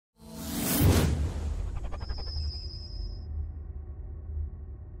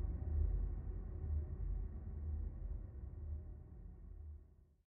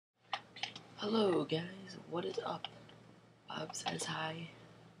Hello guys, what is up? Bob says hi.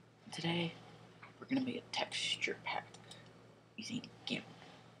 Today we're gonna make a texture pack using GIMP.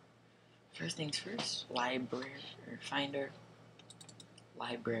 First things first, library or finder,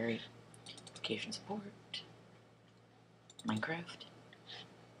 library, application support, Minecraft,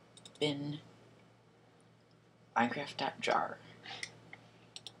 bin, Minecraft.jar.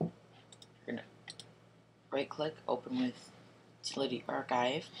 We're gonna right click, open with utility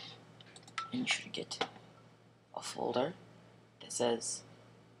archive, and you should get a folder that says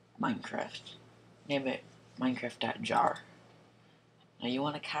Minecraft. Name it Minecraft.jar. Now you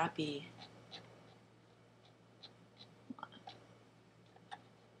want to copy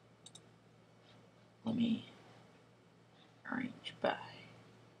let me arrange by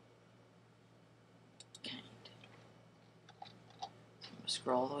kind. So I'm going to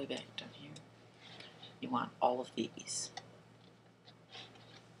scroll all the way back down here. You want all of these.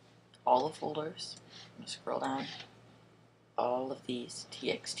 All the folders. I'm going to scroll down. All of these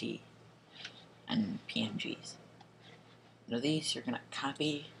TXT and PNGs. Now these you're going to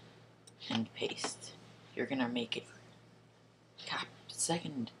copy and paste. You're going to make it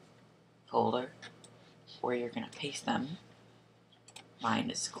second folder where you're going to paste them. Mine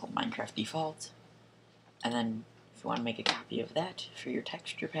is called Minecraft Default. And then if you want to make a copy of that for your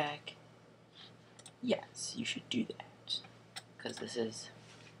texture pack, yes, you should do that. Because this is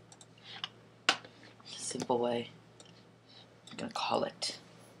a simple way. I'm going to call it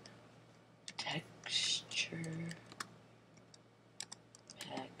texture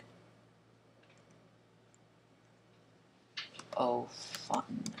pack. Oh,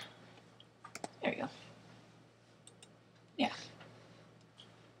 fun. There you go. Yeah.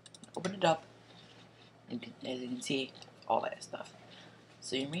 Open it up. And as you can see, all that stuff.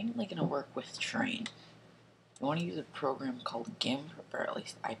 So you're mainly going to work with terrain. You want to use a program called GIMP, or at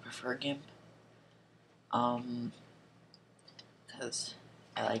least I prefer GIMP. Because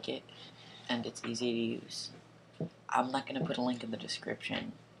I like it, and it's easy to use. I'm not going to put a link in the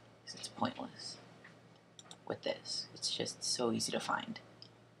description, because it's pointless with this. It's just so easy to find.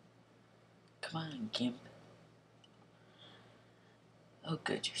 Come on, GIMP. Oh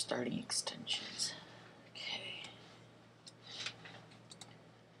good, you're starting extensions. Okay.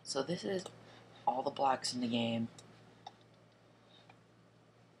 So this is all the blocks in the game.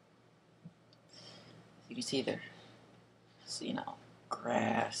 You can see there. So, you know,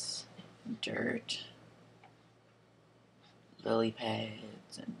 grass, dirt, lily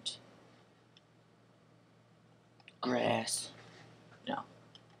pads, and grass. You know.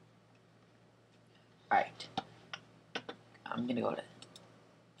 Alright. I'm gonna go to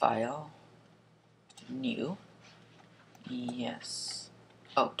File, New. Yes.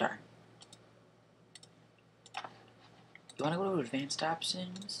 Oh, darn. You wanna go to Advanced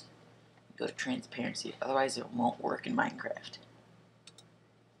Options? Go to Transparency, otherwise it won't work in Minecraft.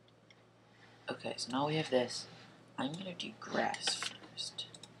 Okay, so now we have this. I'm gonna do grass first.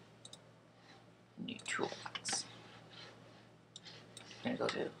 New toolbox. I'm gonna go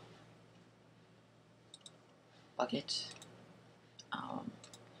to bucket. I'm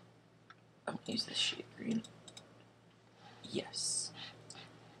gonna use this shade green. Yes.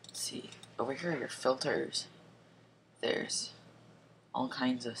 Let's see. Over here are your filters. There's all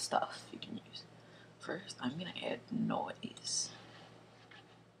kinds of stuff you can use. First, I'm gonna add noise.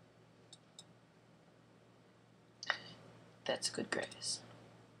 That's good grass.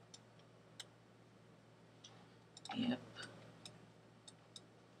 Yep.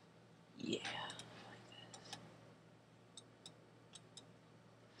 Yeah, like this.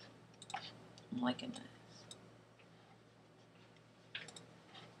 I'm liking this.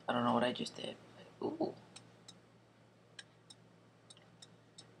 I don't know what I just did. Ooh.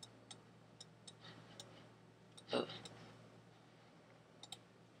 Oh.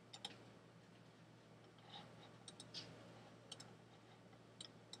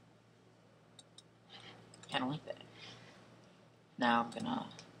 Kinda like that. Now I'm gonna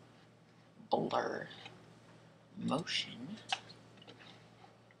blur motion.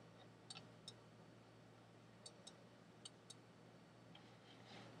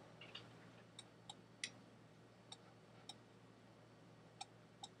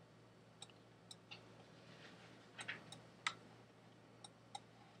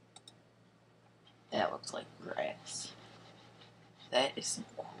 That looks like grass. That is some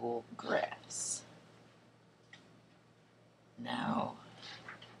cool grass. Now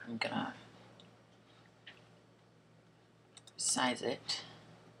I'm gonna size it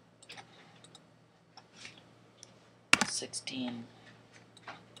 16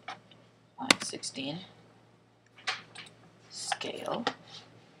 by 16, scale,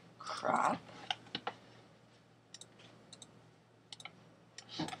 crop,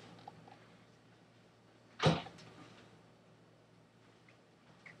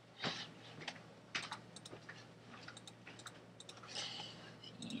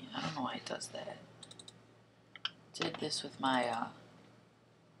 this with my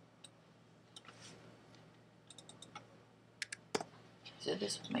did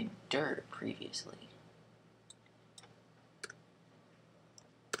this with my dirt previously.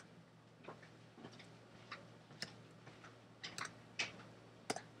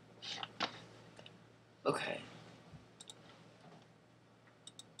 Okay.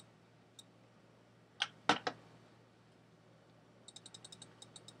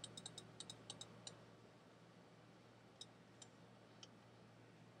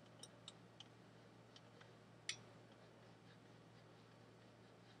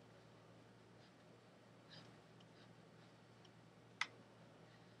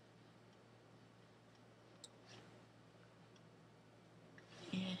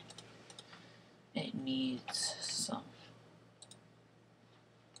 It needs some.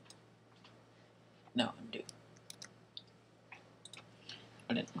 No, undo.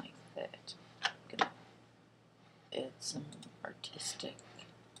 I didn't like that. Gonna add some artistic.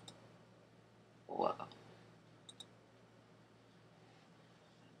 Whoa.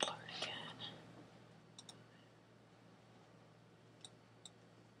 Blur it again.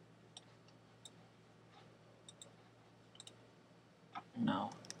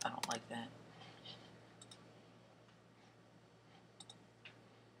 No, I don't like that.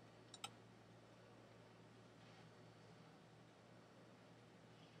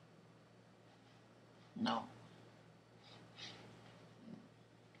 No.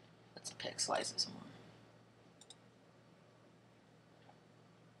 Let's pick slices more.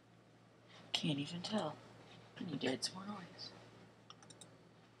 Can't even tell. I need to add some more noise.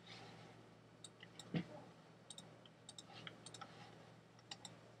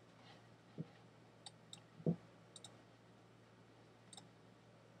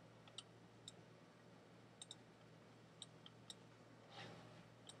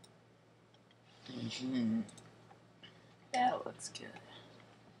 That looks good.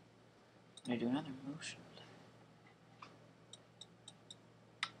 I'm gonna do another motion.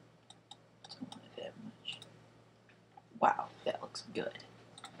 Don't want it that much. Wow, that looks good.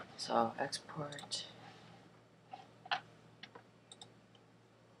 So export.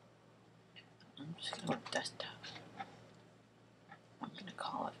 I'm just gonna go to desktop. I'm gonna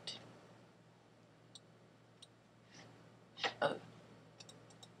call it. Oh.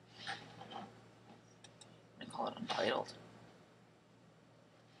 I'm gonna call it untitled.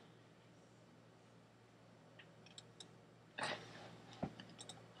 Okay.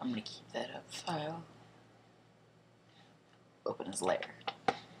 I'm gonna keep that up file. Open as layer.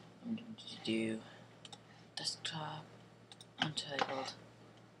 I'm going to do desktop untitled.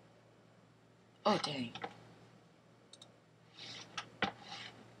 Oh dang.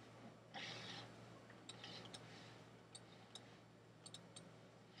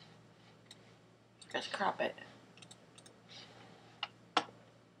 Forgot to crop it.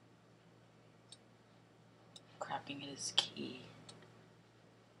 Cropping it is key.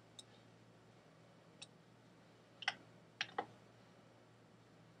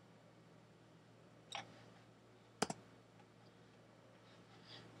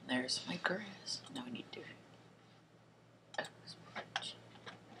 There's my grass. Now we need to export.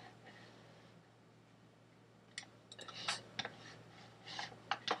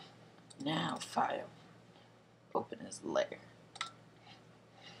 Now file. Open as layer.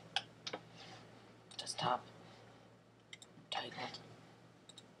 Desktop. Titled.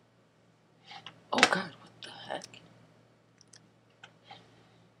 Oh god, what the heck?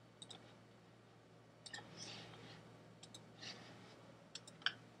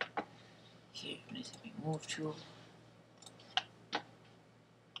 Okay, I'm gonna take my move tool.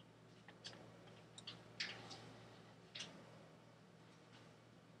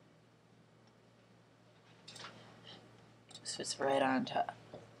 This fits right on top.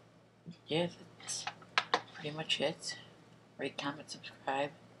 Yeah, that's pretty much it. Rate, comment,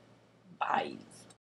 subscribe. Bye.